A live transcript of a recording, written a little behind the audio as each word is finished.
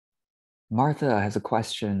Martha has a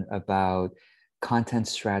question about content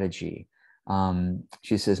strategy.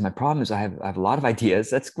 She says, my problem is I have a lot of ideas.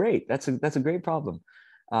 That's great. That's a great problem.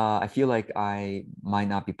 I feel like I might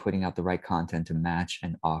not be putting out the right content to match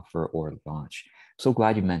an offer or launch. So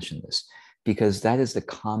glad you mentioned this, because that is the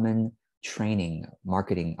common training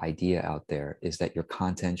marketing idea out there, is that your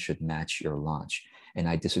content should match your launch. And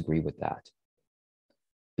I disagree with that,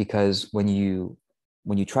 because when you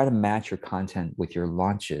try to match your content with your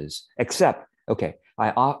launches, except, okay,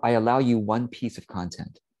 I allow you one piece of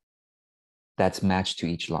content that's matched to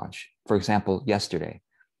each launch. For example, yesterday,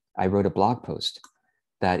 I wrote a blog post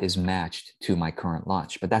that is matched to my current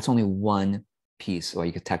launch, but that's only one piece, or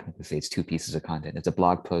you could technically say it's two pieces of content. It's a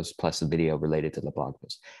blog post plus a video related to the blog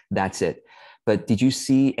post. That's it. But did you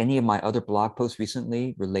see any of my other blog posts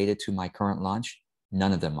recently related to my current launch?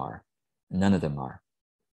 None of them are. None of them are.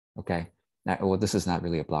 Okay. Now, well, this is not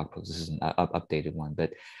really a blog post. This is an updated one,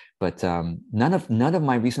 but none of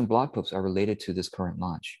my recent blog posts are related to this current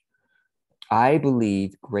launch. I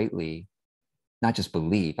believe greatly, not just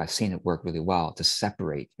believe, I've seen it work really well, to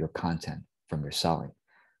separate your content from your selling.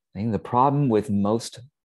 I think the problem with most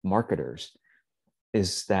marketers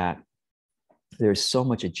is that there's so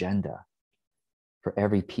much agenda for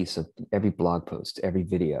every piece of every blog post, every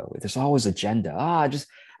video. There's always agenda.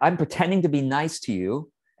 I'm pretending to be nice to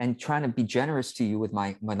you and trying to be generous to you with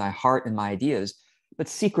my heart and my ideas, but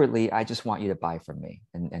secretly I just want you to buy from me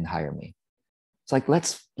and hire me. It's like,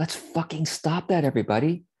 let's fucking stop that,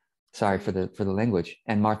 everybody. Sorry for the language.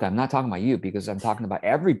 And Martha, I'm not talking about you, because I'm talking about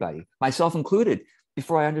everybody, myself included.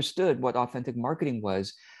 Before I understood what authentic marketing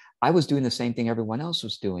was, I was doing the same thing everyone else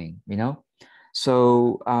was doing, you know?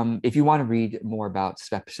 So if you want to read more about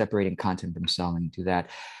separating content from selling, do that.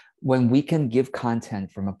 When we can give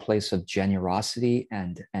content from a place of generosity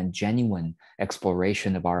and genuine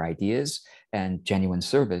exploration of our ideas and genuine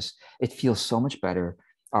service, it feels so much better.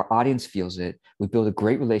 Our audience feels it. We build a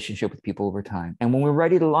great relationship with people over time. And when we're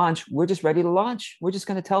ready to launch, we're just ready to launch. We're just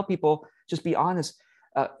going to tell people, just be honest.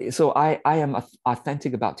 So I am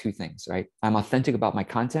authentic about two things, right? I'm authentic about my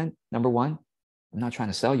content. Number one, I'm not trying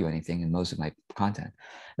to sell you anything in most of my content.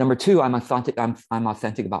 Number two, I'm authentic. I'm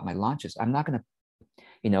authentic about my launches. I'm not going to,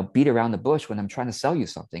 beat around the bush when I'm trying to sell you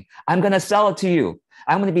something. I'm going to sell it to you.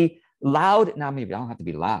 I'm going to be loud. Now, maybe I don't have to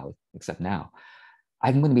be loud, except now.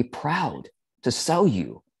 I'm going to be proud to sell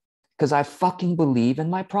you because I fucking believe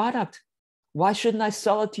in my product. Why shouldn't I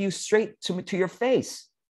sell it to you straight to your face?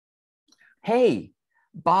 Hey,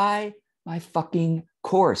 buy my fucking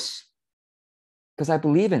course because I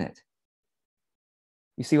believe in it.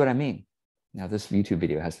 You see what I mean? Now this YouTube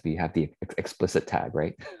video has to have the explicit tag,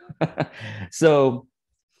 right? So,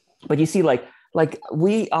 but you see, like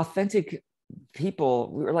we authentic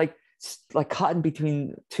people, we were like caught in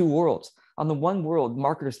between two worlds. On the one world,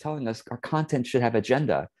 marketers telling us our content should have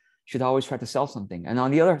agenda, should always try to sell something. And on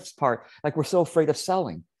the other part, like we're so afraid of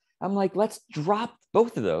selling. I'm like, let's drop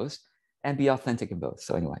both of those and be authentic in both.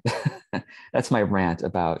 So anyway, that's my rant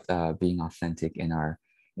about being authentic in our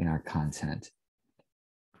content.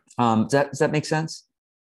 Does that make sense?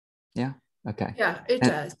 Yeah. Okay. Yeah, it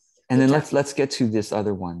does. And then let's get to this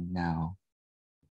other one now.